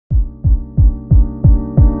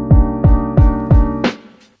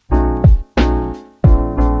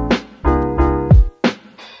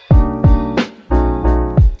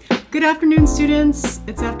good afternoon, students.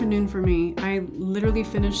 It's afternoon for me. I literally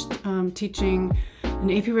finished teaching an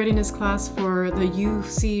AP Readiness class for the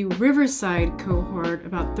UC Riverside cohort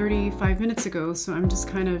about 35 minutes ago, so I'm just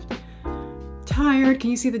kind of tired. Can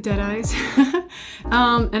you see the dead eyes?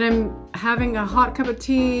 And I'm having a hot cup of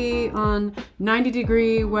tea on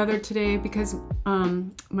 90-degree weather today because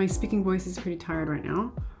my speaking voice is pretty tired right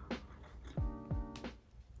now.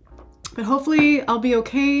 But hopefully I'll be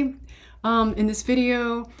okay in this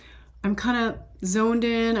video. I'm kind of zoned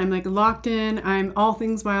in, I'm like locked in, I'm all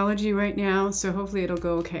things biology right now, so hopefully it'll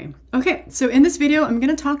go okay. Okay, so in this video, I'm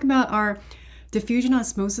gonna talk about our diffusion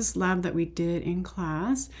osmosis lab that we did in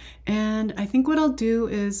class. And I think what I'll do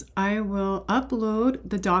is I will upload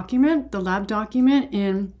the document, the lab document,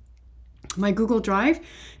 in my Google Drive,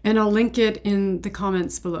 and I'll link it in the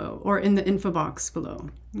comments below or in the info box below,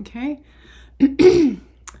 okay?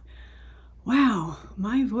 Wow,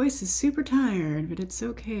 my voice is super tired, but it's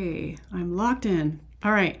okay. I'm locked in.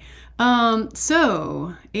 All right,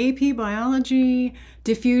 so AP Biology,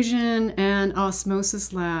 Diffusion, and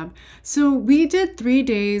Osmosis Lab. So we did 3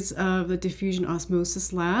 days of the Diffusion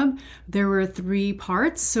Osmosis Lab. There were 3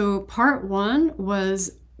 parts. So part 1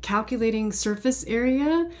 was calculating surface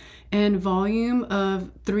area and volume of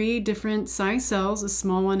 3 different size cells, a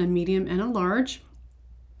small one, a medium, and a large.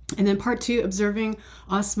 And then part 2, observing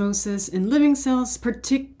osmosis in living cells,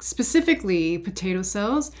 specifically potato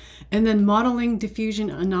cells, and then modeling diffusion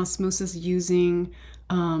and osmosis using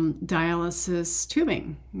dialysis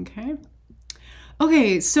tubing, okay?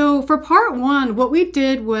 Okay, so for part 1, what we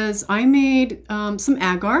did was I made some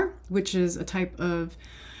agar, which is a type of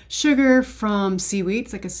sugar from seaweed.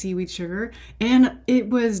 It's like a seaweed sugar, and it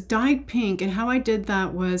was dyed pink. And how I did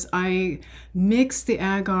that was I mixed the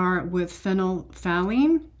agar with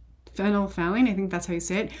phenolphthalein, I think that's how you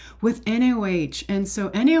say it, with NaOH. And so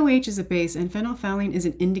NaOH is a base and phenolphthalein is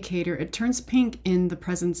an indicator. It turns pink in the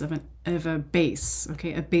presence of a base,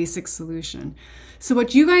 okay, a basic solution. So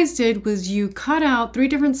what you guys did was you cut out 3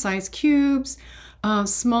 different size cubes,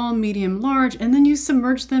 small, medium, large, and then you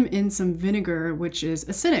submerge them in some vinegar, which is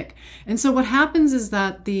acidic. And so what happens is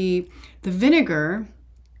that the vinegar,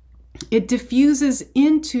 it diffuses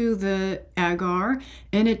into the agar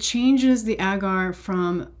and it changes the agar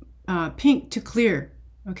from pink to clear,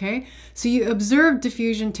 okay? So you observe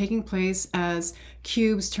diffusion taking place as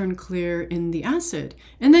cubes turn clear in the acid.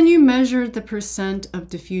 And then you measure the percent of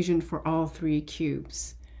diffusion for all 3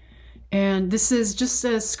 cubes. And this is just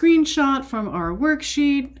a screenshot from our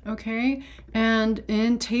worksheet, okay? And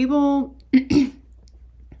in table, let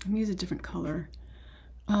me use a different color.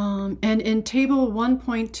 And in table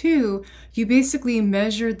 1.2, you basically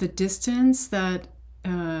measured the distance that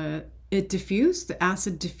it diffused, the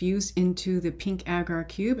acid diffused into the pink agar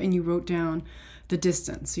cube, and you wrote down the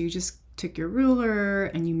distance. So you just took your ruler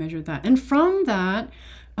and you measured that. And from that,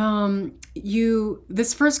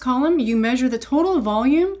 this first column, you measure the total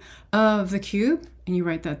volume of the cube, and you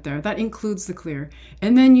write that there. That includes the clear.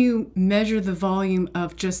 And then you measure the volume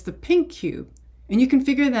of just the pink cube. And you can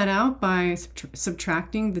figure that out by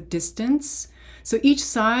subtracting the distance. So each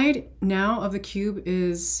side now of the cube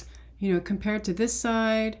is, compared to this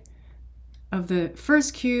side of the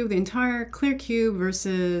first cube, the entire clear cube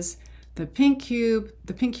versus the pink cube.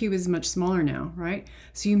 The pink cube is much smaller now, right?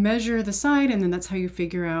 So you measure the side, and then that's how you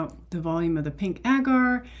figure out the volume of the pink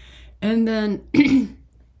agar. And then,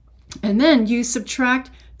 and then you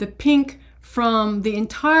subtract the pink from the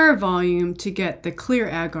entire volume to get the clear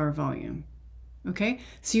agar volume, okay?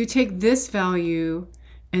 So you take this value,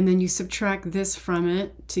 and then you subtract this from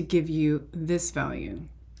it to give you this value.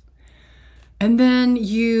 And then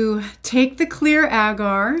you take the clear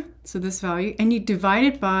agar, so this value, and you divide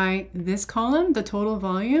it by this column, the total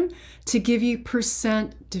volume, to give you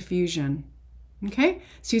percent diffusion, okay?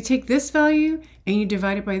 So you take this value and you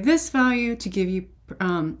divide it by this value to give you,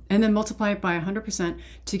 and then multiply it by 100%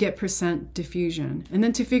 to get percent diffusion. And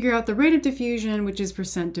then to figure out the rate of diffusion, which is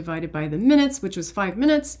percent divided by the minutes, which was 5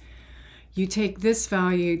 minutes, you take this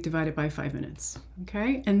value divided by 5 minutes,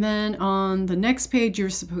 okay? And then on the next page, you're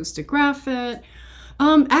supposed to graph it.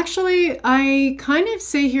 Actually, I kind of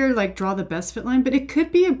say here, like, draw the best fit line, but it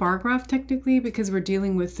could be a bar graph technically because we're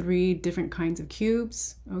dealing with 3 different kinds of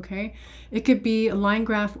cubes, okay? It could be a line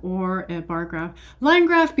graph or a bar graph. Line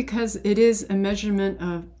graph because it is a measurement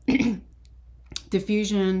of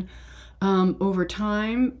diffusion over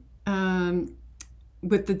time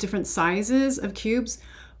with the different sizes of cubes.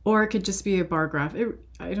 Or it could just be a bar graph.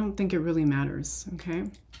 I don't think it really matters, okay?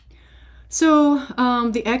 So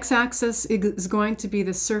the x-axis is going to be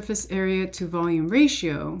the surface area to volume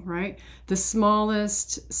ratio, right? The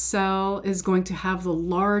smallest cell is going to have the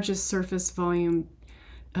largest surface volume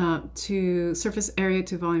to surface area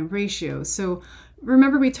to volume ratio. So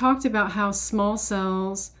remember we talked about how small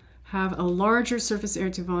cells have a larger surface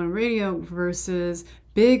area to volume ratio versus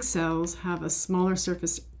big cells have a smaller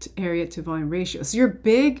surface area to volume ratio. So your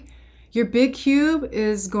big cube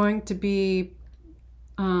is going to be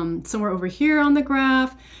somewhere over here on the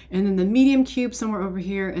graph, and then the medium cube somewhere over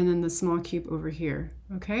here, and then the small cube over here,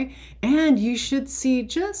 okay? And you should see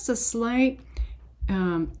just a slight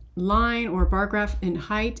line or bar graph in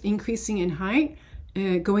height, increasing in height,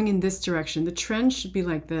 going in this direction. The trend should be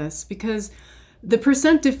like this because the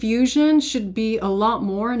percent diffusion should be a lot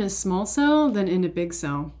more in a small cell than in a big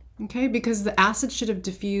cell, okay? Because the acid should have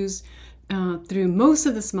diffused through most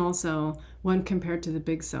of the small cell when compared to the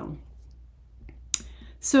big cell.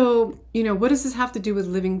 So, you know, what does this have to do with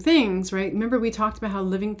living things, right? Remember we talked about how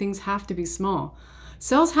living things have to be small.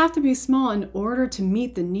 Cells have to be small in order to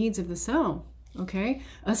meet the needs of the cell, okay?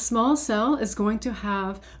 A small cell is going to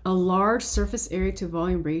have a large surface area to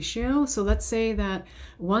volume ratio. So let's say that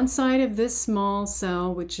one side of this small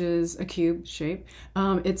cell, which is a cube shape,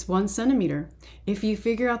 it's 1 centimeter. If you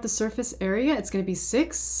figure out the surface area, it's going to be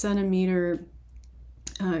 6 centimeter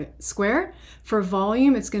square. For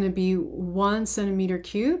volume, it's going to be 1 centimeter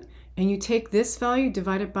cube, and you take this value,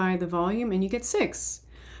 divide it by the volume, and you get 6.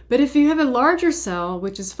 But if you have a larger cell,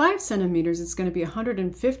 which is 5 centimeters, it's going to be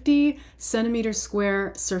 150 centimeter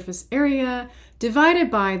square surface area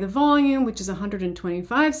divided by the volume, which is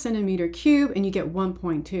 125 centimeter cube, and you get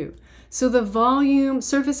 1.2. So the volume,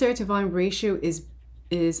 surface area to volume ratio is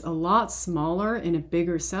a lot smaller in a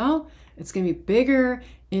bigger cell. It's going to be bigger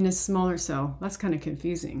in a smaller cell. That's kind of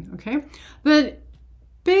confusing, okay? But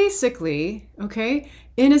basically, okay,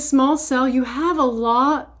 in a small cell, you have a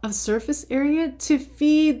lot of surface area to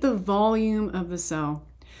feed the volume of the cell.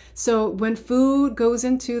 So when food goes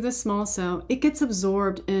into the small cell, it gets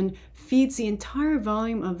absorbed and feeds the entire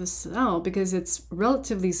volume of the cell because it's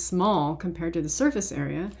relatively small compared to the surface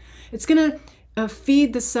area. It's going to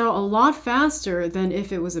feed the cell a lot faster than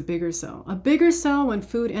if it was a bigger cell. A bigger cell, when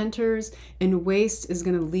food enters and waste is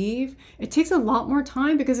going to leave, it takes a lot more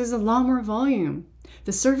time because there's a lot more volume.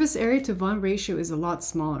 The surface area to volume ratio is a lot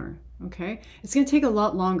smaller, okay? It's going to take a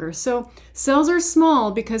lot longer. So cells are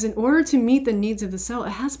small because in order to meet the needs of the cell,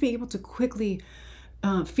 it has to be able to quickly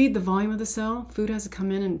feed the volume of the cell. Food has to come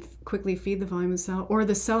in and quickly feed the volume of the cell, or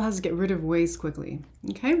the cell has to get rid of waste quickly,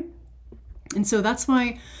 okay? And so that's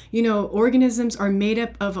why, you know, organisms are made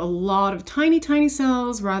up of a lot of tiny, tiny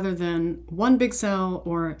cells rather than one big cell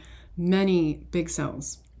or many big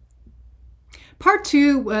cells. Part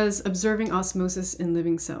 2 was observing osmosis in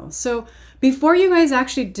living cells. So before you guys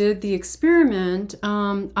actually did the experiment,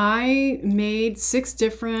 I made 6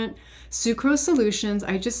 different sucrose solutions.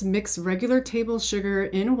 I just mixed regular table sugar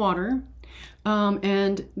in water.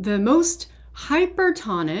 And the most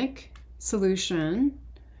hypertonic solution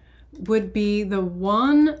would be the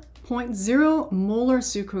 1.0 molar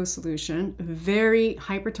sucrose solution, very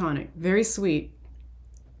hypertonic, very sweet.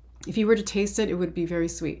 If you were to taste it, it would be very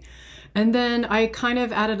sweet. And then I kind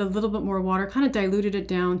of added a little bit more water, kind of diluted it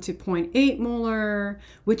down to 0.8 molar,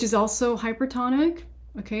 which is also hypertonic,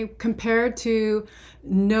 okay? Compared to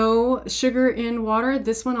no sugar in water,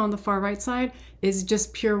 this one on the far right side is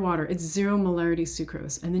just pure water. It's 0 molarity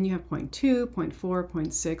sucrose. And then you have 0.2, 0.4,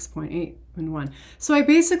 0.6, 0.8, and 1. So I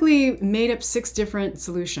basically made up 6 different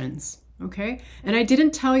solutions, okay? And I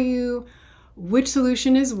didn't tell you which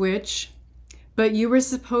solution is which, but you were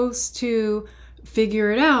supposed to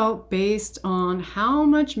figure it out based on how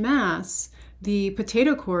much mass the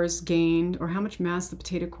potato cores gained or how much mass the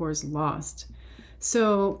potato cores lost.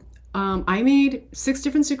 So I made 6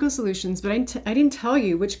 different sucrose solutions, but I didn't tell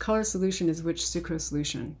you which color solution is which sucrose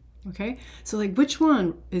solution. Okay, so like which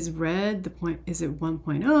one is red? Is it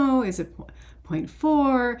 1.0? Is it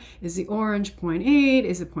 0.4? Is the orange 0.8?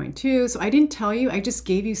 Is it 0.2? So I didn't tell you. I just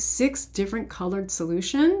gave you 6 different colored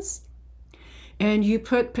solutions, and you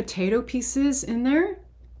put potato pieces in there.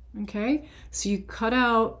 Okay, so you cut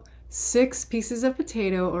out 6 pieces of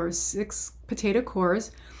potato or 6 potato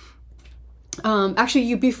cores.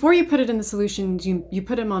 Actually, before you put it in the solution, you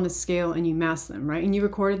put them on a scale and you mass them, right? And you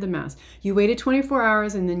recorded the mass. You waited 24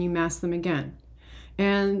 hours and then you mass them again.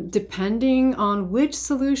 And depending on which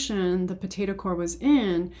solution the potato core was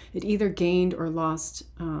in, it either gained or lost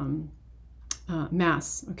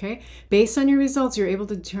mass, okay? Based on your results, you're able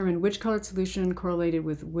to determine which colored solution correlated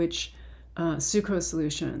with which sucrose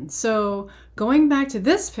solution. So going back to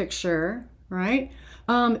this picture, right?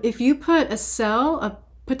 If you put a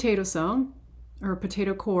potato cell, or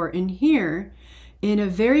potato core in here in a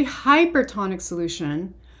very hypertonic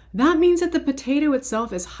solution, that means that the potato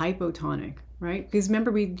itself is hypotonic. right? Because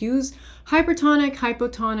remember, we use hypertonic,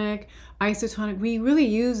 hypotonic, isotonic. We really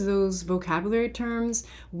use those vocabulary terms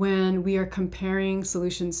when we are comparing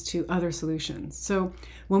solutions to other solutions. So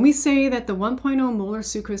when we say that the 1.0 molar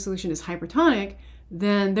sucrose solution is hypertonic,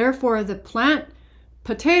 then therefore the plant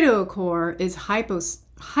potato core is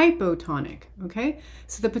hypotonic, okay?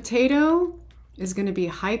 So the potato is going to be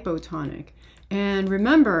hypotonic. And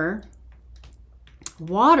remember,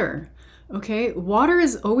 water, okay? Water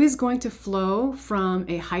is always going to flow from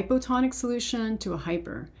a hypotonic solution to a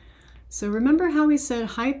hyper. So remember how we said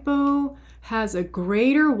hypo has a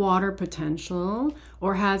greater water potential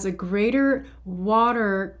or has a greater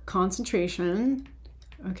water concentration,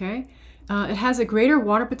 okay? It has a greater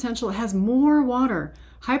water potential. It has more water.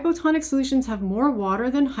 Hypotonic solutions have more water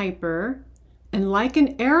than hyper. And like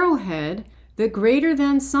an arrowhead, the greater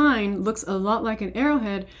than sign looks a lot like an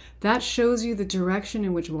arrowhead. That shows you the direction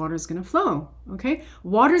in which water is going to flow, okay?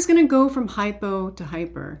 Water is going to go from hypo to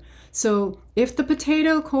hyper. So if the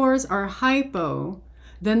potato cores are hypo,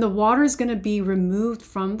 then the water is going to be removed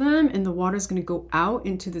from them and the water is going to go out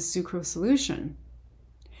into the sucrose solution.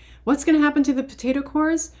 What's going to happen to the potato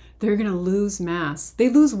cores? They're going to lose mass. They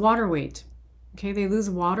lose water weight. Okay, they lose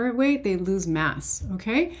water weight, they lose mass.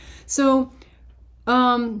 Okay, so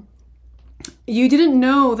you didn't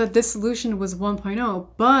know that this solution was 1.0,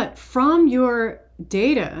 but from your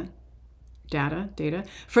data,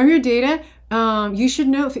 from your data, you should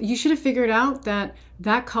have figured out that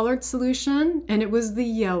that colored solution, and it was the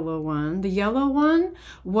yellow one. The yellow one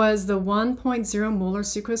was the 1.0 molar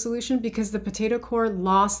sucrose solution because the potato core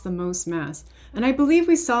lost the most mass. And I believe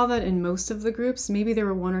we saw that in most of the groups. Maybe there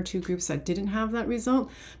were 1 or 2 groups that didn't have that result,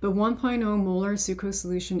 but 1.0 molar sucrose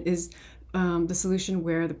solution is the solution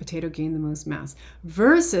where the potato gained the most mass.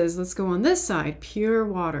 Versus, let's go on this side, pure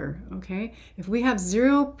water, okay? If we have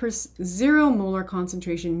 0 molar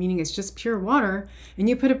concentration, meaning it's just pure water, and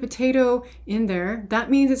you put a potato in there, that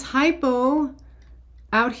means it's hypo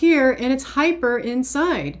out here and it's hyper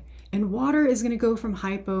inside. And water is going to go from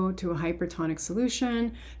hypo to a hypertonic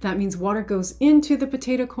solution. That means water goes into the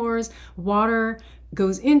potato cores. Water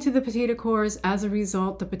goes into the potato cores. As a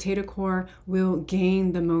result, the potato core will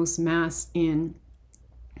gain the most mass in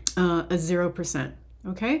a 0%.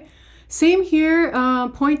 Okay? Same here.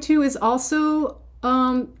 0.2 is also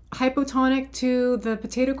hypotonic to the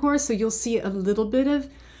potato core. So you'll see a little bit of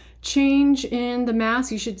change in the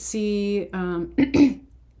mass. You should see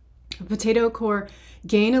potato core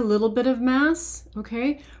gain a little bit of mass,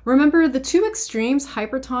 okay? Remember the 2 extremes,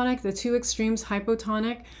 hypertonic, the 2 extremes,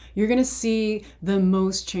 hypotonic, you're gonna see the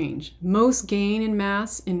most change. Most gain in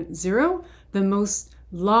mass in 0, the most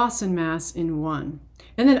loss in mass in 1.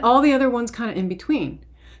 And then all the other ones kind of in between.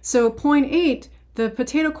 So 0.8, the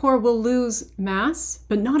potato core will lose mass,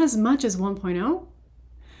 but not as much as 1.0.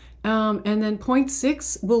 And then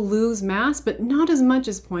 0.6 will lose mass, but not as much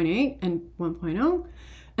as 0.8 and 1.0.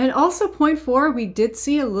 And also 0.4, we did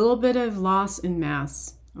see a little bit of loss in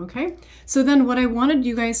mass, okay? So then what I wanted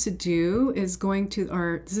you guys to do is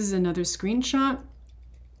this is another screenshot,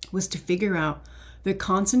 was to figure out the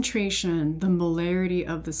concentration, the molarity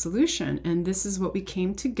of the solution. And this is what we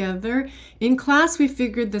came together. In class, we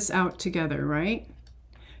figured this out together, right?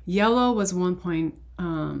 Yellow was 1.0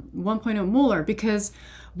 molar because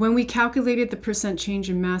when we calculated the percent change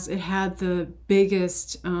in mass, it had the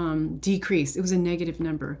biggest decrease. It was a negative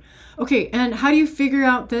number. Okay, and how do you figure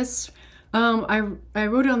out this? I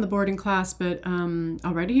wrote it on the board in class, but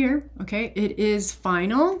I'll write it here. Okay, it is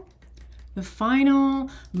final, the final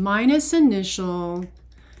minus initial.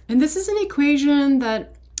 And this is an equation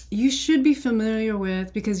that you should be familiar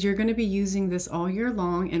with because you're going to be using this all year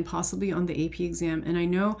long and possibly on the AP exam. And I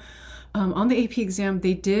know on the AP exam,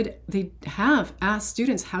 they have asked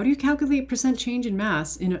students, how do you calculate percent change in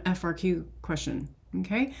mass in an FRQ question,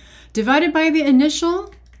 okay? Divided by the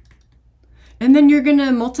initial, and then you're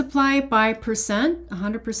gonna multiply by percent,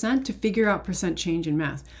 100%, to figure out percent change in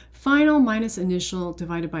mass. Final minus initial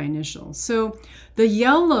divided by initial. So the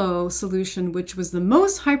yellow solution, which was the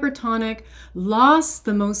most hypertonic, lost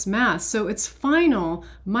the most mass. So it's final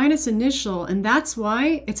minus initial, and that's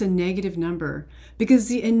why it's a negative number. Because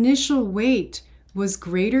the initial weight was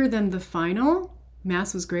greater than the final,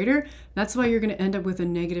 mass was greater, that's why you're going to end up with a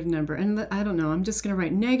negative number. And I don't know, I'm just going to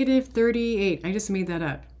write negative 38. I just made that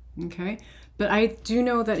up, okay? But I do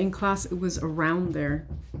know that in class it was around there.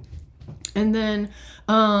 And then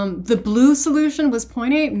the blue solution was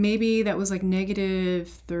 0.8. Maybe that was like negative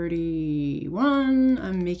 31.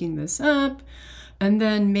 I'm making this up. And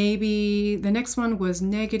then maybe the next one was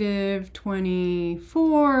negative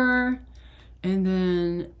 24. And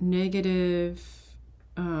then negative,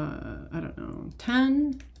 I don't know,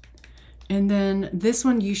 10. And then this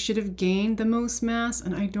one, you should have gained the most mass,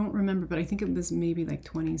 and I don't remember, but I think it was maybe like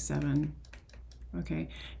 27. Okay,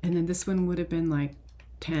 and then this one would have been like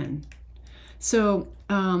 10. So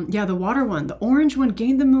yeah, the water one, the orange one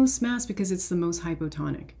gained the most mass because it's the most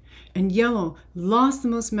hypotonic. And yellow lost the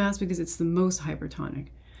most mass because it's the most hypertonic.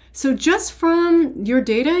 So just from your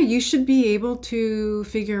data, you should be able to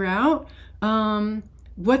figure out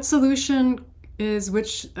what solution is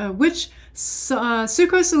which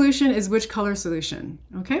sucrose solution is which color solution,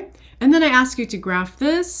 okay? And then I ask you to graph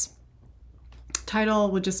this. Title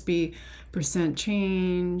will just be percent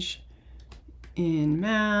change in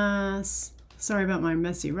mass. Sorry about my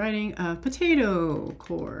messy writing of potato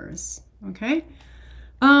cores, okay?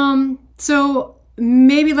 So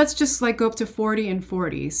maybe let's just like go up to 40 and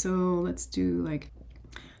 40. So let's do like,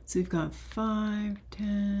 so we've got 5,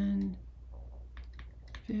 10,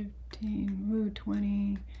 15,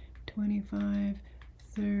 20, 25,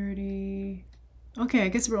 30. Okay, I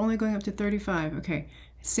guess we're only going up to 35. Okay,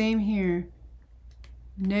 same here.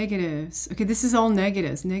 Negatives. Okay, this is all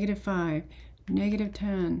negatives. -5,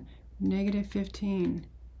 -10, -15.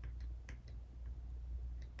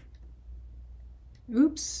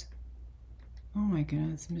 Oops. Oh my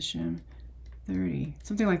goodness, Mishim. 30,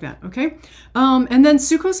 something like that, okay? And then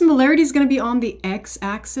sucrose molarity is going to be on the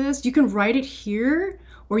x-axis. You can write it here,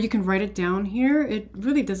 or you can write it down here. It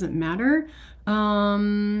really doesn't matter.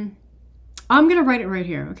 I'm going to write it right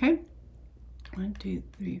here, okay? 1, 2,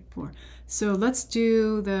 3, 4. So let's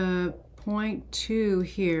do the 0.2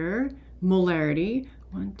 here, molarity.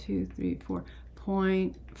 1, 2, 3, 4.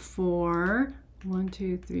 0.4. 1,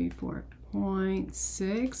 2, 3, 4.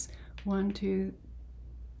 0.6. 1, 2,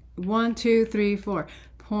 3, 4.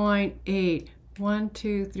 0.8. 1,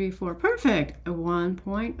 2, 3, 4. Perfect. A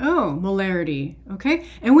 1.0 molarity. Okay.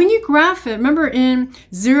 And when you graph it, remember in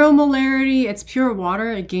 0 molarity, it's pure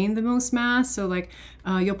water. It gained the most mass. So like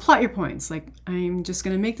you'll plot your points. Like I'm just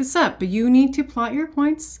going to make this up, but you need to plot your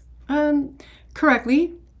points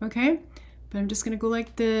correctly. Okay. But I'm just going to go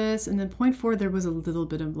like this. And then 0.4, there was a little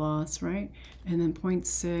bit of loss, right? And then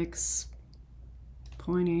 0.6,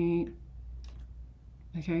 0.8.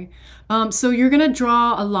 Okay. So you're going to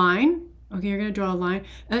draw a line. Okay, you're going to draw a line.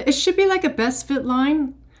 It should be like a best fit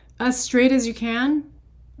line, as straight as you can.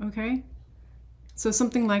 Okay, so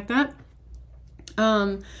something like that.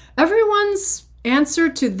 Everyone's answer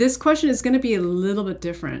to this question is going to be a little bit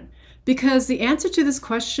different, because the answer to this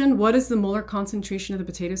question, what is the molar concentration of the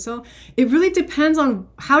potato cell? It really depends on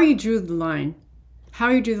how you drew the line. How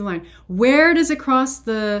you drew the line. Where does it cross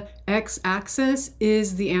the x-axis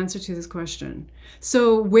is the answer to this question.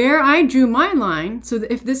 So where I drew my line, so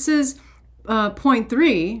if this is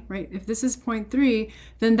 0.3, right? If this is 0.3,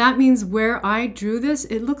 then that means where I drew this,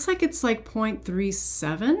 it looks like it's like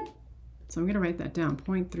 0.37. So I'm going to write that down,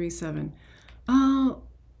 0.37.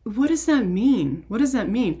 What does that mean? What does that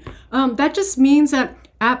mean? That just means that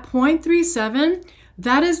at 0.37,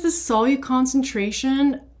 that is the solute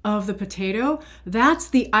concentration of the potato. That's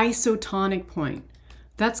the isotonic point.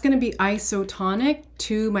 That's going to be isotonic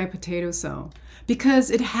to my potato cell because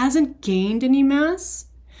it hasn't gained any mass.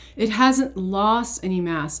 It hasn't lost any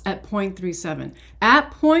mass at 0.37.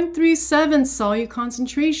 At 0.37 solute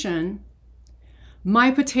concentration,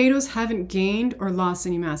 my potatoes haven't gained or lost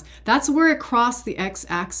any mass. That's where it crossed the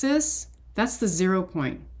x-axis. That's the 0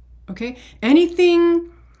 point. Okay?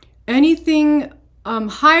 Anything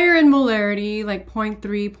higher in molarity, like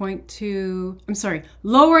 0.3, 0.2, I'm sorry,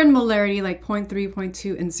 lower in molarity, like 0.3,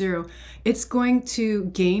 0.2, and 0, it's going to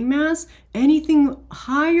gain mass. Anything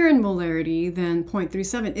higher in molarity than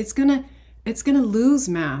 0.37, it's gonna lose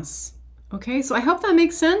mass. Okay, so I hope that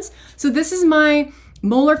makes sense. So this is my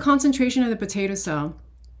molar concentration of the potato cell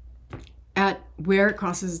at where it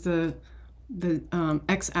crosses the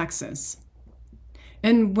x-axis.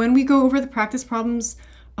 And when we go over the practice problems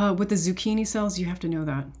with the zucchini cells, you have to know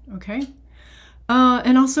that, okay?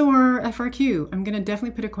 And also our FRQ. I'm gonna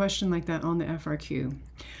definitely put a question like that on the FRQ.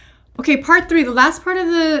 Okay, part 3, the last part of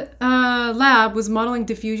the lab was modeling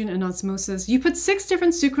diffusion and osmosis. You put 6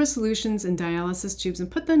 different sucrose solutions in dialysis tubes and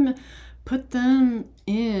put them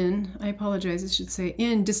in, I apologize, it should say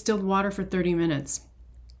in distilled water for 30 minutes.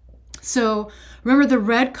 So remember the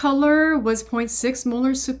red color was 0.6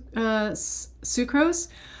 molar sucrose.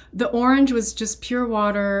 The orange was just pure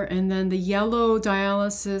water, and then the yellow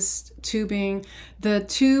dialysis tubing. The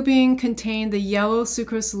tubing contained the yellow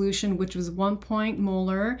sucrose solution, which was 1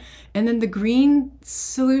 molar, and then the green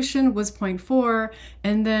solution was 0.4,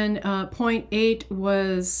 and then 0.8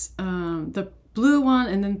 was the blue one,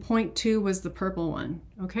 and then 0.2 was the purple one,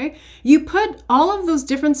 okay? You put all of those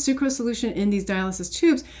different sucrose solution in these dialysis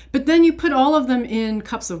tubes, but then you put all of them in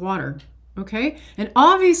cups of water. Okay, and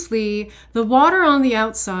obviously the water on the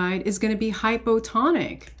outside is going to be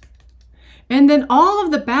hypotonic. And then all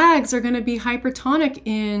of the bags are going to be hypertonic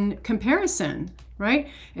in comparison, right?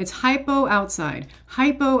 It's hypo outside,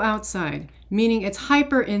 meaning it's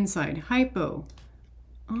hyper inside, hypo.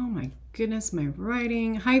 Oh my goodness, my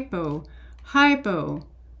writing, hyper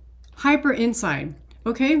inside,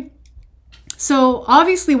 okay? So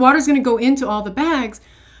obviously water is going to go into all the bags,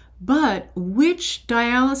 but which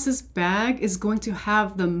dialysis bag is going to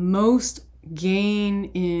have the most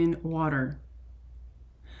gain in water?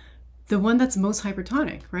 The one that's most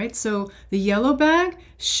hypertonic, right? So the yellow bag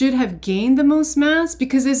should have gained the most mass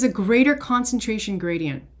because there's a greater concentration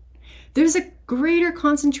gradient. There's a greater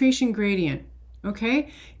concentration gradient,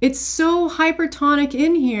 okay? It's so hypertonic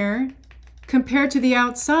in here compared to the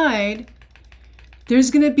outside.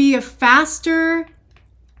 There's going to be a faster,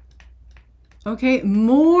 okay,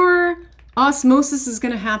 more osmosis is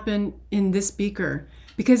going to happen in this beaker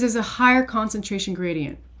because there's a higher concentration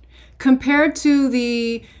gradient. Compared to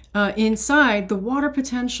the inside, the water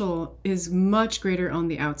potential is much greater on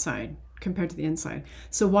the outside compared to the inside.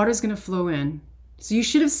 So water is going to flow in. So you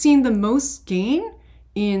should have seen the most gain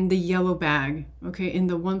in the yellow bag, okay, in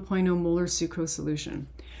the 1.0 molar sucrose solution.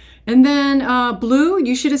 And then blue,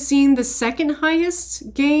 you should have seen the second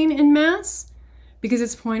highest gain in mass because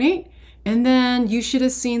it's 0.8. And then you should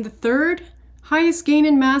have seen the third highest gain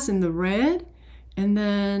in mass in the red. And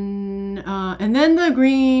then the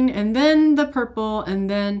green, and then the purple, and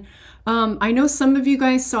then I know some of you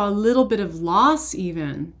guys saw a little bit of loss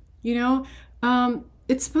even, you know.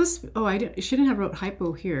 It's supposed to, I shouldn't have wrote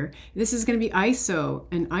hypo here. This is going to be iso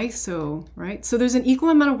and iso, right? So there's an equal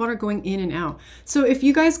amount of water going in and out. So if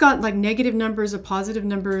you guys got like negative numbers or positive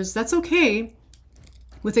numbers, that's okay.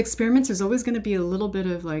 With experiments, there's always going to be a little bit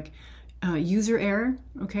of like user error,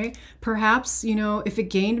 okay? Perhaps, you know, if it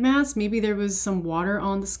gained mass, maybe there was some water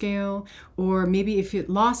on the scale, or maybe if it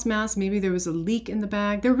lost mass, maybe there was a leak in the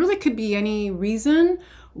bag. There really could be any reason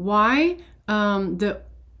why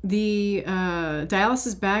the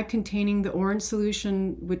dialysis bag containing the orange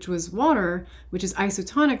solution, which was water, which is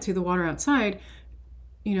isotonic to the water outside,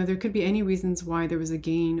 you know, there could be any reasons why there was a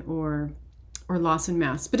gain or loss in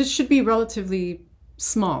mass, but it should be relatively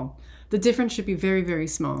small. The difference should be very, very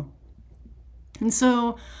small. And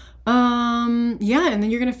so, yeah, and then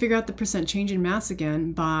you're going to figure out the percent change in mass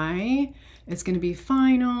again by, it's going to be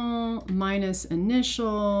final minus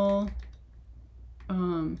initial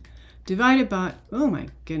divided by, oh my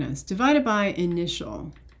goodness, divided by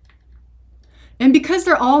initial. And because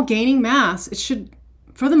they're all gaining mass, it should,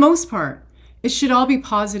 for the most part, it should all be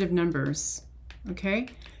positive numbers, okay?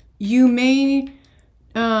 You may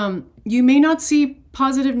not see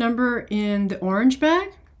positive number in the orange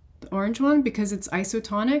bag, the orange one, because it's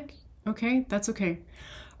isotonic. Okay, that's okay.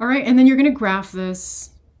 All right, and then you're going to graph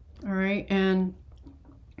this. All right, and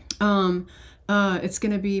it's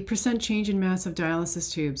going to be percent change in mass of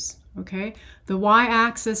dialysis tubes. Okay, the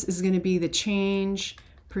y-axis is going to be the change,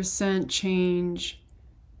 percent change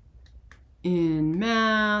in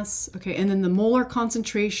mass. Okay, and then the molar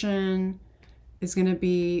concentration is going to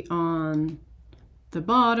be on the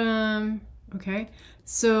bottom. Okay,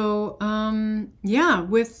 so yeah,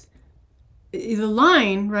 with the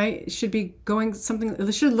line, right, it should be going something,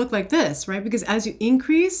 it should look like this, right? Because as you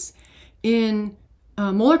increase in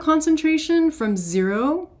molar concentration from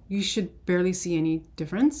 0, you should barely see any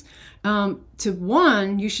difference. To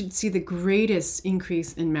 1, you should see the greatest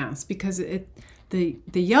increase in mass because the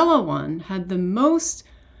yellow one had the most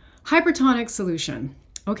hypertonic solution.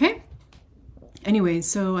 Okay? Anyway,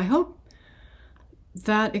 so I hope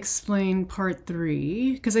that explained part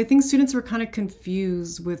 3, because I think students were kind of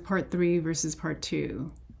confused with part 3 versus part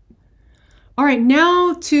 2. All right,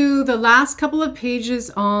 now to the last couple of pages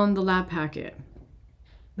on the lab packet.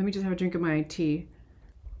 Let me just have a drink of my tea.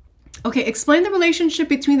 Okay, explain the relationship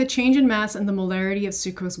between the change in mass and the molarity of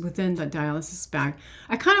sucrose within the dialysis bag.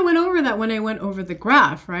 I kind of went over that when I went over the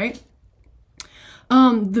graph, right?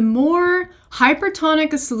 The more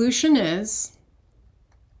hypertonic a solution is,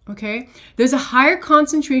 okay, there's a higher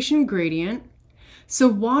concentration gradient. So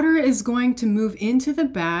water is going to move into the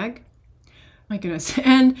bag. My goodness.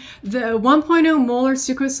 And the 1.0 molar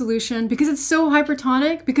sucrose solution, because it's so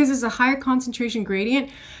hypertonic, because there's a higher concentration gradient,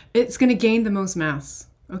 it's going to gain the most mass.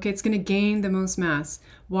 Okay, it's going to gain the most mass.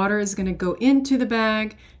 Water is going to go into the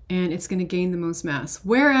bag and it's going to gain the most mass.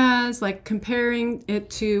 Whereas, like comparing it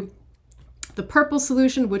to The purple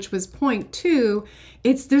solution, which was 0.2,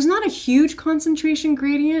 there's not a huge concentration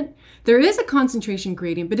gradient. There is a concentration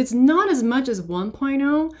gradient, but it's not as much as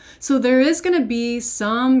 1.0. So there is going to be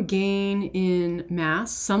some gain in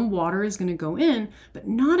mass. Some water is going to go in, but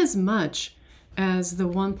not as much as the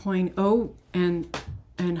 1.0 and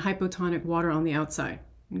hypotonic water on the outside.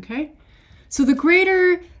 Okay? So the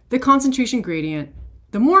greater the concentration gradient,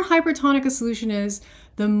 the more hypertonic a solution is,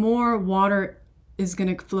 the more water is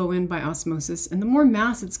going to flow in by osmosis and the more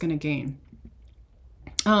mass it's going to gain.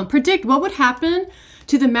 Predict what would happen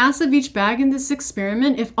to the mass of each bag in this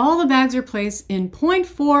experiment if all the bags are placed in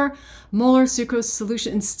 0.4 molar sucrose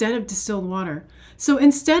solution instead of distilled water. So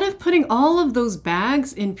instead of putting all of those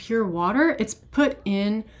bags in pure water, it's put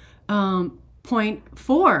in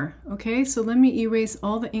 0.4. Okay, so let me erase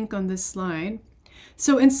all the ink on this slide.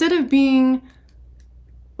 So instead of being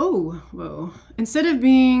instead of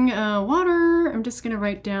being water, I'm just going to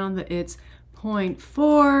write down that it's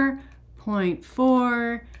 0.4,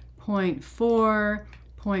 0.4, 0.4,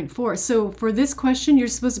 0.4. So for this question, you're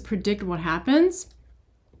supposed to predict what happens.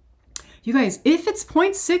 You guys, if it's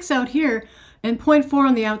 0.6 out here and 0.4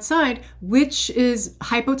 on the outside, which is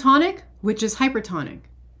hypotonic, which is hypertonic?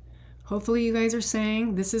 Hopefully you guys are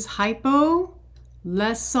saying this is hypo,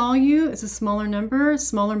 less solute, it's a smaller number,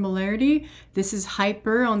 smaller molarity. This is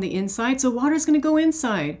hyper on the inside, so water is going to go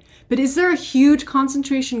inside. But is there a huge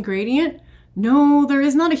concentration gradient? No, there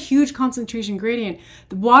is not a huge concentration gradient.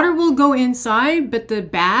 The water will go inside, but the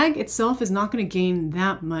bag itself is not going to gain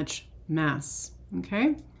that much mass.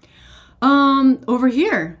 Okay. Over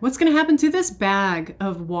here, what's going to happen to this bag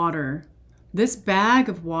of water? This bag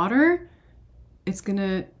of water, it's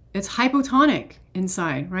hypotonic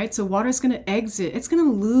inside, right? So water is going to exit. It's going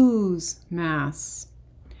to lose mass.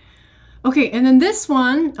 Okay, and then this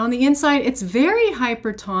one on the inside, it's very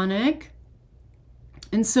hypertonic.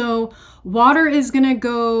 And so water is going to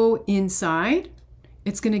go inside.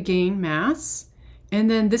 It's going to gain mass. And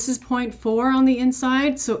then this is 0.4 on the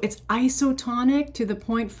inside. So it's isotonic to the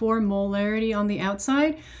 0.4 molarity on the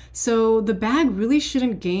outside. So the bag really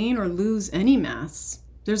shouldn't gain or lose any mass.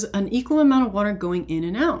 There's an equal amount of water going in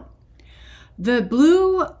and out. The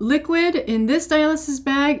blue liquid in this dialysis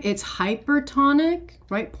bag, it's hypertonic,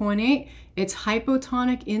 right? 0.8. It's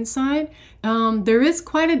hypotonic inside. There is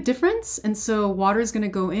quite a difference, and so water is going to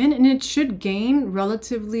go in, and it should gain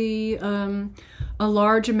relatively a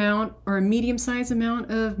large amount or a medium-sized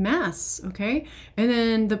amount of mass, okay? And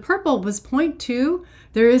then the purple was 0.2.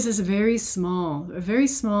 There is this very small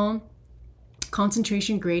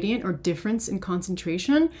concentration gradient or difference in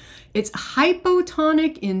concentration. It's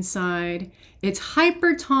hypotonic inside, it's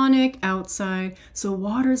hypertonic outside, so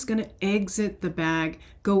water is going to exit the bag,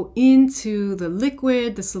 go into the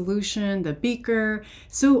liquid, the solution, the beaker.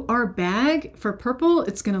 So our bag for purple,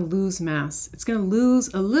 it's going to lose mass. It's going to lose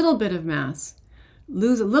a little bit of mass.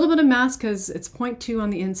 Lose a little bit of mass because it's 0.2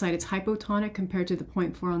 on the inside. It's hypotonic compared to the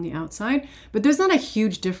 0.4 on the outside. But there's not a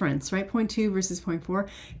huge difference, right? 0.2 versus 0.4.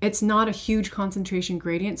 It's not a huge concentration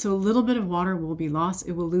gradient. So a little bit of water will be lost.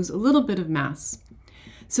 It will lose a little bit of mass.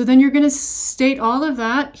 So then you're going to state all of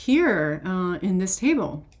that here in this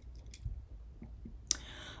table.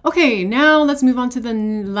 Okay, now let's move on to the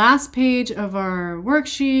last page of our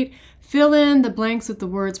worksheet. Fill in the blanks with the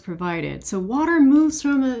words provided. So water moves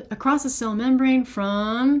across the cell membrane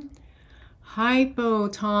from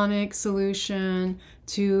hypotonic solution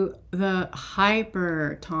to the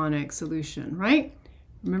hypertonic solution, right?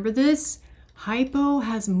 Remember this? Hypo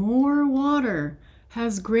has more water,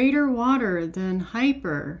 has greater water than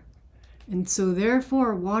hyper. And so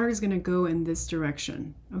therefore water is going to go in this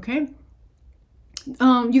direction, okay?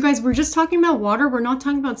 You guys, we're just talking about water. We're not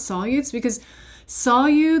talking about solutes because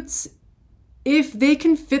solutes, if they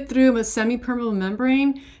can fit through a semi-permeable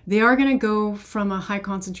membrane, they are going to go from a high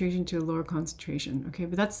concentration to a lower concentration. Okay,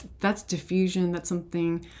 but that's diffusion. That's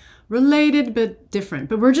something related but different.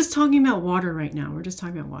 But we're just talking about water right now. We're just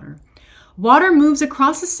talking about water. Water moves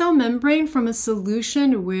across the cell membrane from a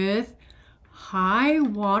solution with high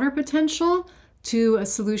water potential to a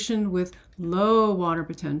solution with low water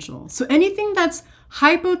potential. So anything that's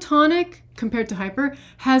hypotonic compared to hyper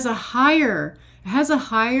has a higher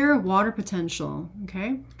water potential,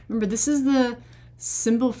 okay? Remember, this is the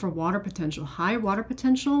symbol for water potential, high water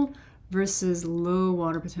potential versus low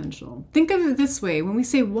water potential. Think of it this way. When we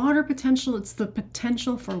say water potential, it's the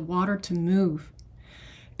potential for water to move.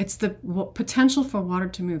 It's the potential for water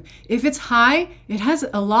to move. If it's high, it has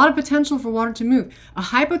a lot of potential for water to move. A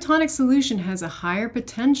hypotonic solution has a higher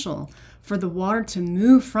potential for the water to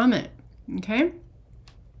move from it, okay?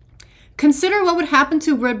 Consider what would happen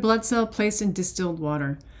to a red blood cell placed in distilled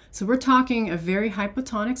water. So we're talking a very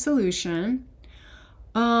hypotonic solution.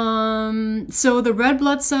 So the red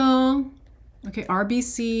blood cell, okay,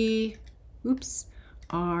 RBC, oops,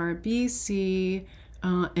 RBC,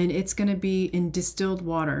 and it's going to be in distilled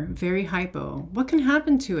water, very hypo. What can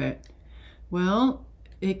happen to it? Well,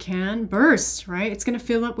 it can burst, right? It's going to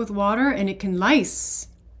fill up with water and it can lyse.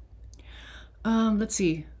 Let's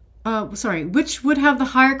see. Sorry, which would have the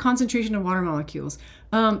higher concentration of water molecules?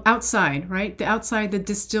 Outside, right? The outside, the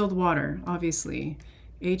distilled water, obviously,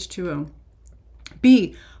 H2O.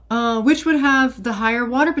 B, which would have the higher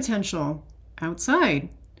water potential? Outside,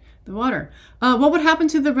 the water. What would happen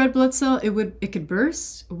to the red blood cell? It could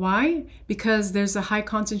burst. Why? Because there's a high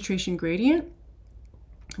concentration gradient.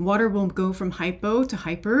 Water will go from hypo to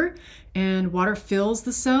hyper, and water fills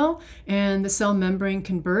the cell, and the cell membrane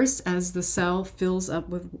can burst as the cell fills up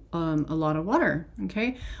with a lot of water,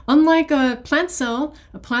 okay? Unlike a plant cell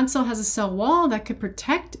has a cell wall that could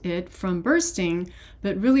protect it from bursting,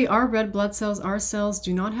 but really our red blood cells, our cells,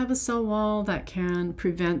 do not have a cell wall that can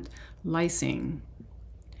prevent lysing.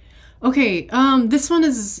 Okay, this one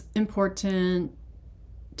is important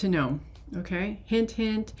to know. Okay, hint,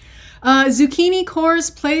 hint. Zucchini cores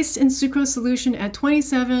placed in sucrose solution at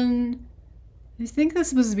 27, I think that's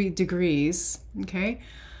supposed to be degrees, okay?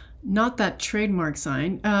 Not that trademark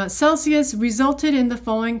sign. Celsius resulted in the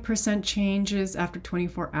following % changes after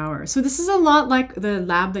 24 hours. So this is a lot like the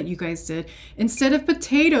lab that you guys did. Instead of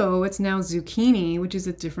potato, it's now zucchini, which is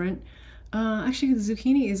a different, actually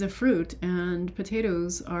zucchini is a fruit and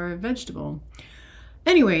potatoes are a vegetable.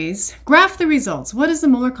 Anyways, graph the results. What is the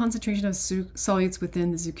molar concentration of solutes within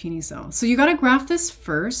the zucchini cell? So you got to graph this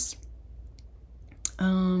first.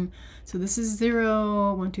 So this is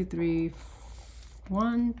 0, 1, 2, 3,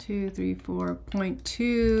 1, 2, 3, 4,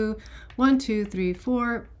 0.2, 1, 2, 3,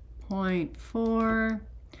 4, 0.4,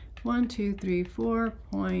 1, 2, 3, 4,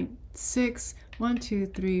 0.6, 1, 2,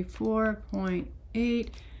 3, 4, 0.8,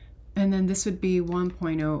 and then this would be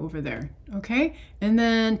 1.0 over there, okay? And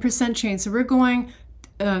then % change. So we're going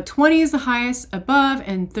 20 is the highest above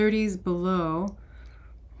and 30 is below.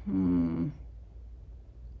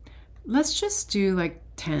 Let's just do like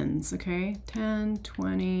 10s, okay? 10,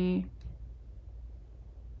 20.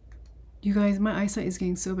 You guys, my eyesight is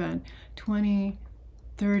getting so bad. 20,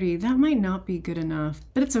 30. That might not be good enough,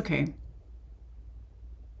 but it's okay.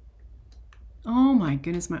 Oh my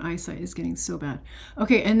goodness, my eyesight is getting so bad.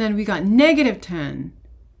 Okay, and then we got negative 10,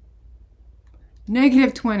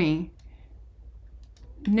 negative 20,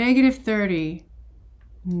 negative 30,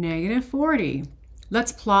 negative 40.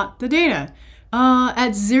 Let's plot the data.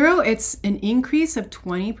 At 0, it's an increase of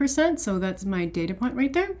 20%, so that's my data point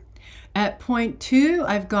right there. At 0.2,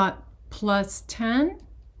 I've got plus 10.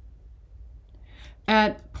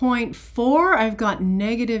 At 0.4, I've got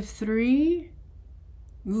negative 3.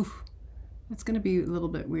 Oof, that's going to be a little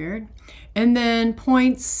bit weird. And then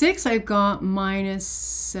 0.6, I've got minus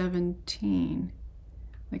 17,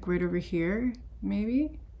 like right over here,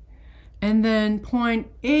 maybe. And then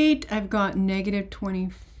 0.8, I've got negative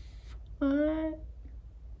 25.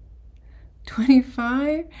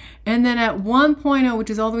 And then at 1.0, which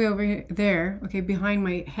is all the way over there, okay, behind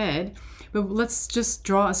my head, but let's just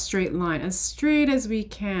draw a straight line, as straight as we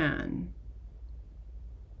can.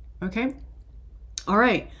 Okay? All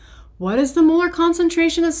right. What is the molar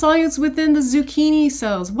concentration of solutes within the zucchini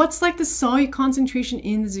cells? What's like the solute concentration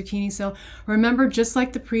in the zucchini cell? Remember, just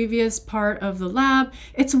like the previous part of the lab,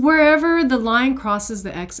 it's wherever the line crosses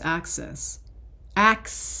the x-axis.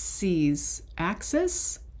 Axes.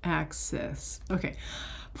 Axis? Axis. Okay.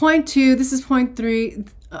 0.2, this is 0.3.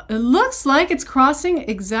 It looks like it's crossing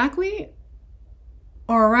exactly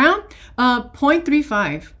or around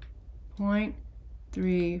 0.35.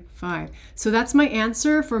 0.35. So that's my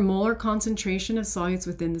answer for molar concentration of solutes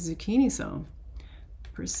within the zucchini cell.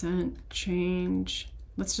 Percent change.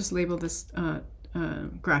 Let's just label this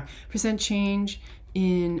graph. Percent change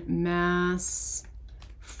in mass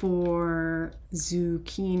for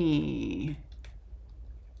zucchini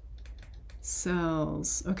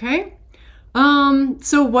cells. Okay.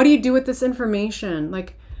 So what do you do with this information?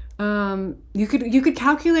 Like, you could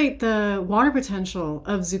calculate the water potential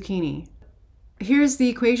of zucchini. Here's the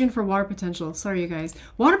equation for water potential. Sorry, you guys.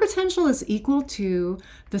 Water potential is equal to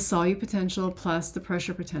the solute potential plus the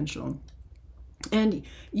pressure potential. And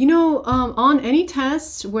you know, on any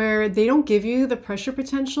test where they don't give you the pressure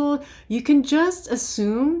potential, you can just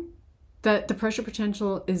assume that the pressure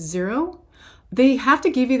potential is 0. They have to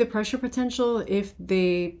give you the pressure potential if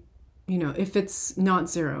they, you know, if it's not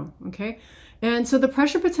 0, okay? And so the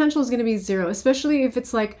pressure potential is going to be 0, especially if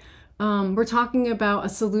it's like we're talking about a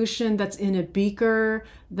solution that's in a beaker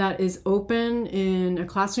that is open in a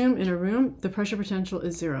classroom, in a room, the pressure potential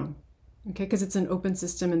is 0. Okay, because it's an open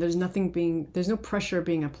system and there's no pressure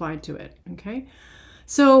being applied to it. Okay,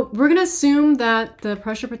 so we're going to assume that the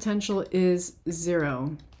pressure potential is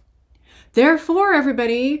 0. Therefore,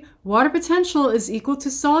 everybody, water potential is equal to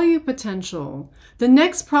solute potential. The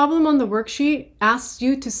next problem on the worksheet asks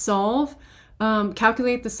you to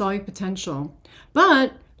calculate the solute potential.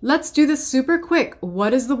 But let's do this super quick.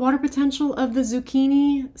 What is the water potential of the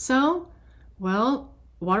zucchini cell? Well,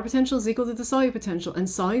 water potential is equal to the solute potential, and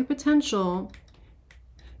solute potential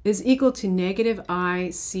is equal to negative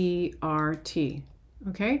ICRT.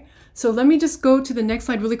 Okay, so let me just go to the next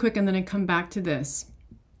slide really quick and then I come back to this.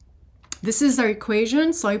 This is our equation.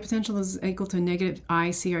 Solute potential is equal to negative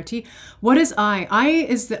ICRT. What is I? I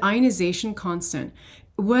is the ionization constant.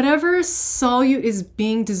 Whatever solute is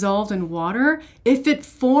being dissolved in water, if it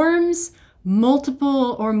forms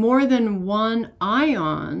multiple or more than one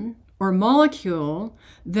ion or molecule,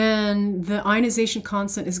 then the ionization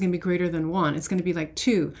constant is going to be greater than 1. It's going to be like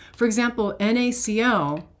 2. For example,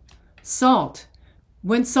 NaCl, salt.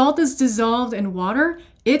 When salt is dissolved in water,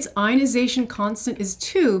 its ionization constant is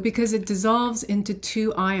 2 because it dissolves into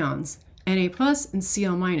 2 ions, Na plus and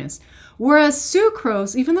Cl minus. Whereas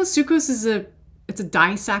sucrose, even though sucrose is it's a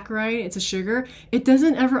disaccharide, it's a sugar, it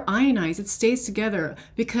doesn't ever ionize, it stays together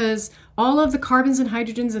because all of the carbons and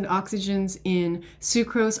hydrogens and oxygens in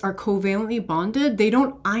sucrose are covalently bonded. They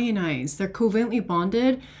don't ionize, they're covalently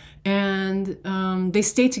bonded and they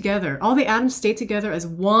stay together. All the atoms stay together as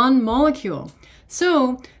one molecule.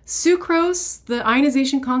 So sucrose, the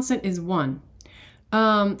ionization constant is 1.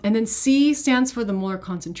 And then C stands for the molar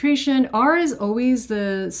concentration. R is always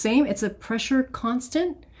the same. It's a pressure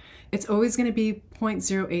constant. It's always going to be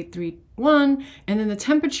 0.0831. And then the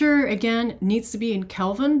temperature, again, needs to be in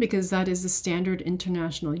Kelvin because that is the standard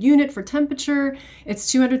international unit for temperature. It's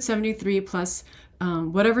 273 plus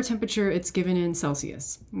whatever temperature it's given in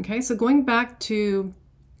Celsius. Okay, so going back to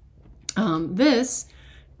this,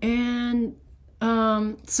 and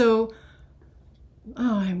I'm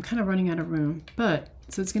kind of running out of room, but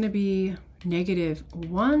so it's going to be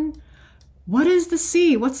 -1. What is the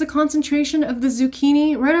C? What's the concentration of the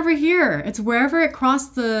zucchini? Right over here. It's wherever it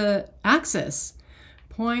crossed the axis.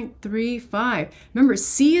 0.35. Remember,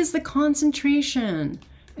 C is the concentration.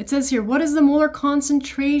 It says here, what is the molar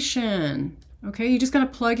concentration? Okay, you just got to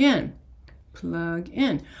plug in. Plug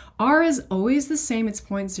in. R is always the same. It's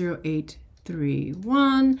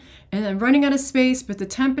 0.0831. And then running out of space, but the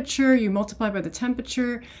temperature, you multiply by the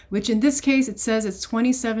temperature, which in this case, it says it's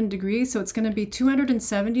 27 degrees. So it's going to be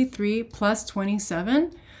 273 plus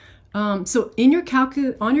 27. So in your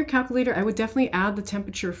on your calculator, I would definitely add the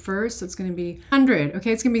temperature first. So it's going to be 100.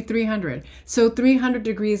 Okay, it's going to be 300. So 300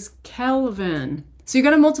 degrees Kelvin. So you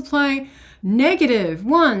got to multiply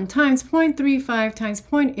 -1 times 0.35 times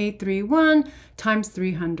 0.831 times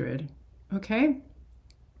 300. Okay.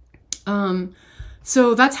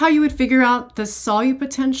 So that's how you would figure out the solute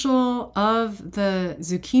potential of the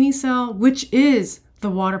zucchini cell, which is the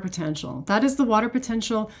water potential. That is the water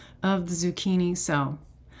potential of the zucchini cell.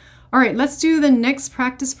 All right, let's do the next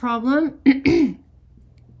practice problem.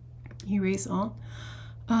 Erase all.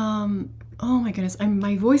 Oh my goodness,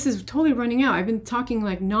 my voice is totally running out. I've been talking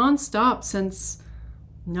like nonstop since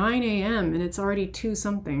 9 a.m. and it's already 2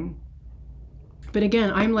 something. But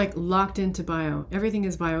again, I'm like locked into bio. Everything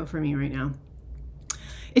is bio for me right now.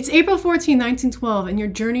 It's April 14, 1912, and your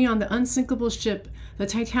journey on the unsinkable ship, the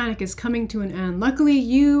Titanic, is coming to an end. Luckily,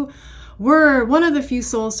 you were one of the few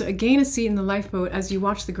souls to gain a seat in the lifeboat as you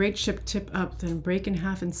watch the great ship tip up, then break in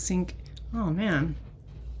half and sink. Oh, man.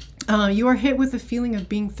 You are hit with the feeling of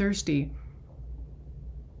being thirsty.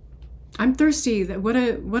 I'm thirsty. What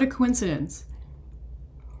a coincidence.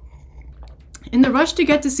 In the rush to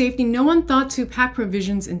get to safety, no one thought to pack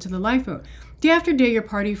provisions into the lifeboat. Day after day, your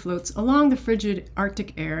party floats along the frigid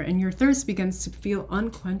Arctic air, and your thirst begins to feel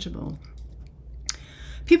unquenchable.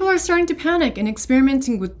 People are starting to panic and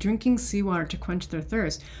experimenting with drinking seawater to quench their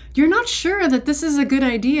thirst. You're not sure that this is a good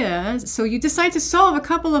idea, so you decide to solve a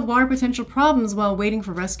couple of water potential problems while waiting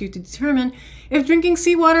for rescue to determine if drinking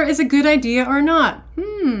seawater is a good idea or not.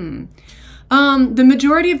 The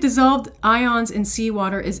majority of dissolved ions in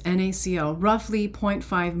seawater is NaCl, roughly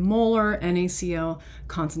 0.5 molar NaCl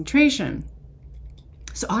concentration.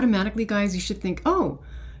 So automatically, guys, you should think, oh,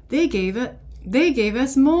 they gave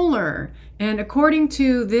us molar. And according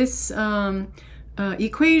to this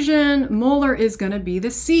equation, molar is going to be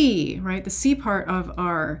the C, right? The C part of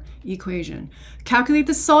our equation. Calculate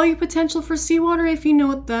the solute potential for seawater if you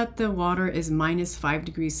know that the water is -5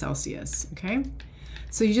 degrees Celsius, okay?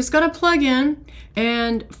 So you just got to plug in,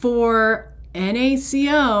 and for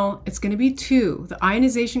NaCl, it's going to be 2. The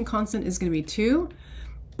ionization constant is going to be 2.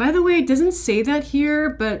 By the way, it doesn't say that here,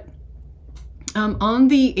 but on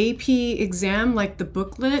the AP exam, like the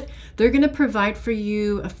booklet, they're going to provide for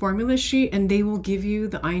you a formula sheet, and they will give you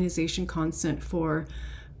the ionization constant for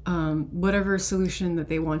whatever solution that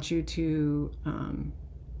they want you to,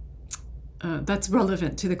 that's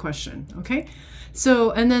relevant to the question, okay?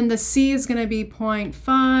 So, and then the C is going to be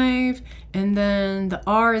 0.5, and then the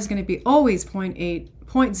R is going to be always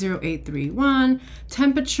 0.0831.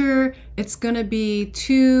 Temperature, it's going to be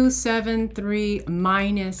 273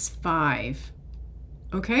 minus 5.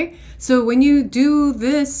 Okay, so when you do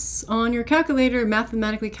this on your calculator,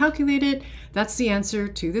 mathematically calculate it, that's the answer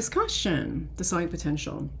to this question. The solute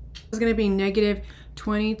potential is going to be negative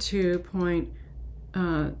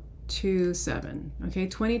 22.27. Okay,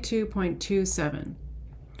 22.27.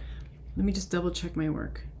 Let me just double check my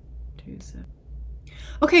work. 27.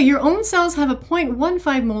 Okay, your own cells have a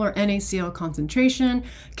 0.15 molar NaCl concentration.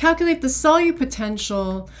 Calculate the solute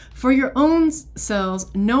potential for your own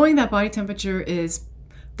cells, knowing that body temperature is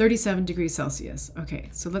 37 degrees Celsius. Okay,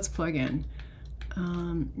 so let's plug in.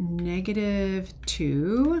 Negative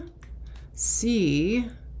 2,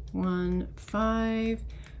 C15,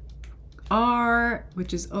 R,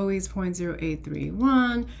 which is always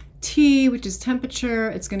 0.0831, T, which is temperature,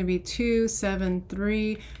 it's going to be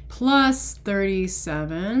 273 plus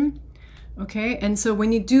 37. Okay, and so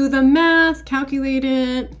when you do the math, calculate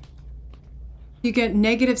it, you get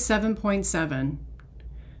negative 7.7.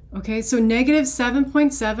 Okay, so negative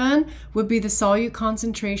 7.7 would be the solute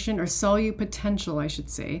concentration, or solute potential, I should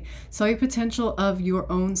say. Solute potential of your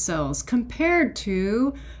own cells compared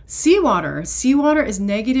to seawater. Seawater is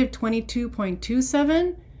negative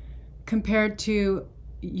 22.27 compared to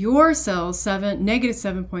your cells, negative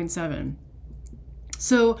 7.7.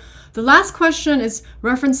 So the last question is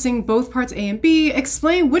referencing both parts A and B.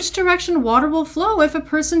 Explain which direction water will flow if a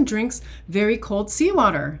person drinks very cold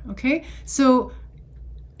seawater. Okay, so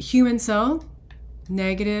human cell,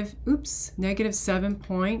 negative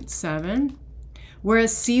 7.7,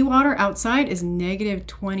 whereas seawater outside is negative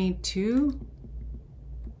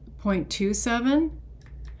 22.27.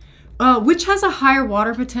 Which has a higher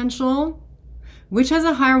water potential? Which has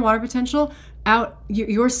a higher water potential?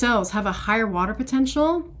 Your cells have a higher water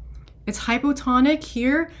potential. It's hypotonic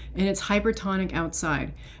here, and it's hypertonic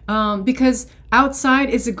outside. Because outside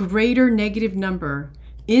is a greater negative number.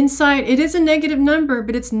 Inside, it is a negative number,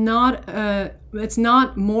 but it's not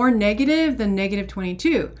more negative than negative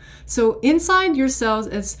 22. So inside your cells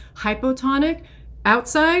is hypotonic.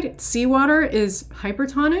 Outside, seawater is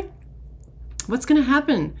hypertonic. What's going to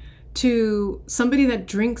happen to somebody that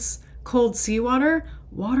drinks cold seawater?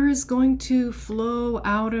 Water is going to flow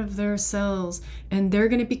out of their cells, and they're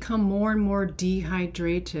going to become more and more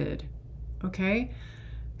dehydrated. Okay?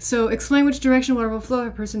 So explain which direction water will flow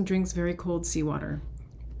if a person drinks very cold seawater.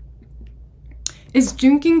 Is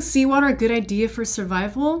drinking seawater a good idea for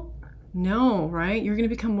survival? No, right? You're going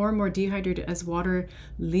to become more and more dehydrated as water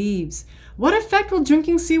leaves. What effect will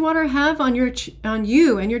drinking seawater have on you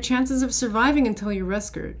and your chances of surviving until you're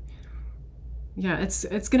rescued? Yeah,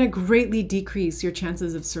 it's going to greatly decrease your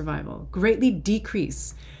chances of survival. Greatly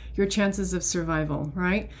decrease your chances of survival,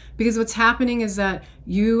 right? Because what's happening is that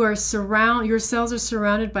your cells are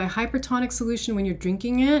surrounded by hypertonic solution when you're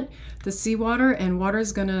drinking it, the seawater, and water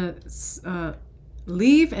is going to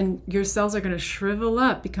leave, and your cells are going to shrivel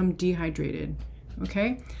up, become dehydrated.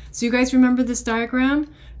 Okay, so you guys remember this diagram?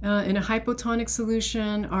 In a hypotonic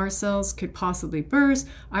solution, our cells could possibly burst.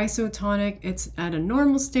 Isotonic, it's at a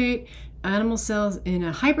normal state. Animal cells in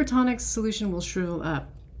a hypertonic solution will shrivel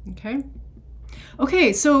up.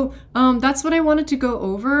 Okay, so that's what I wanted to go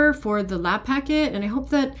over for the lab packet, and I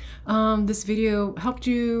hope that this video helped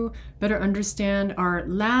you better understand our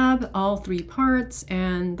lab, all 3 parts,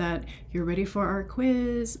 and that you're ready for our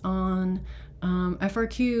quiz on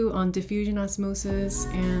FRQ on diffusion osmosis.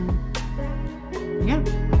 And yeah,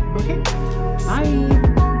 okay,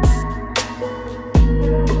 bye.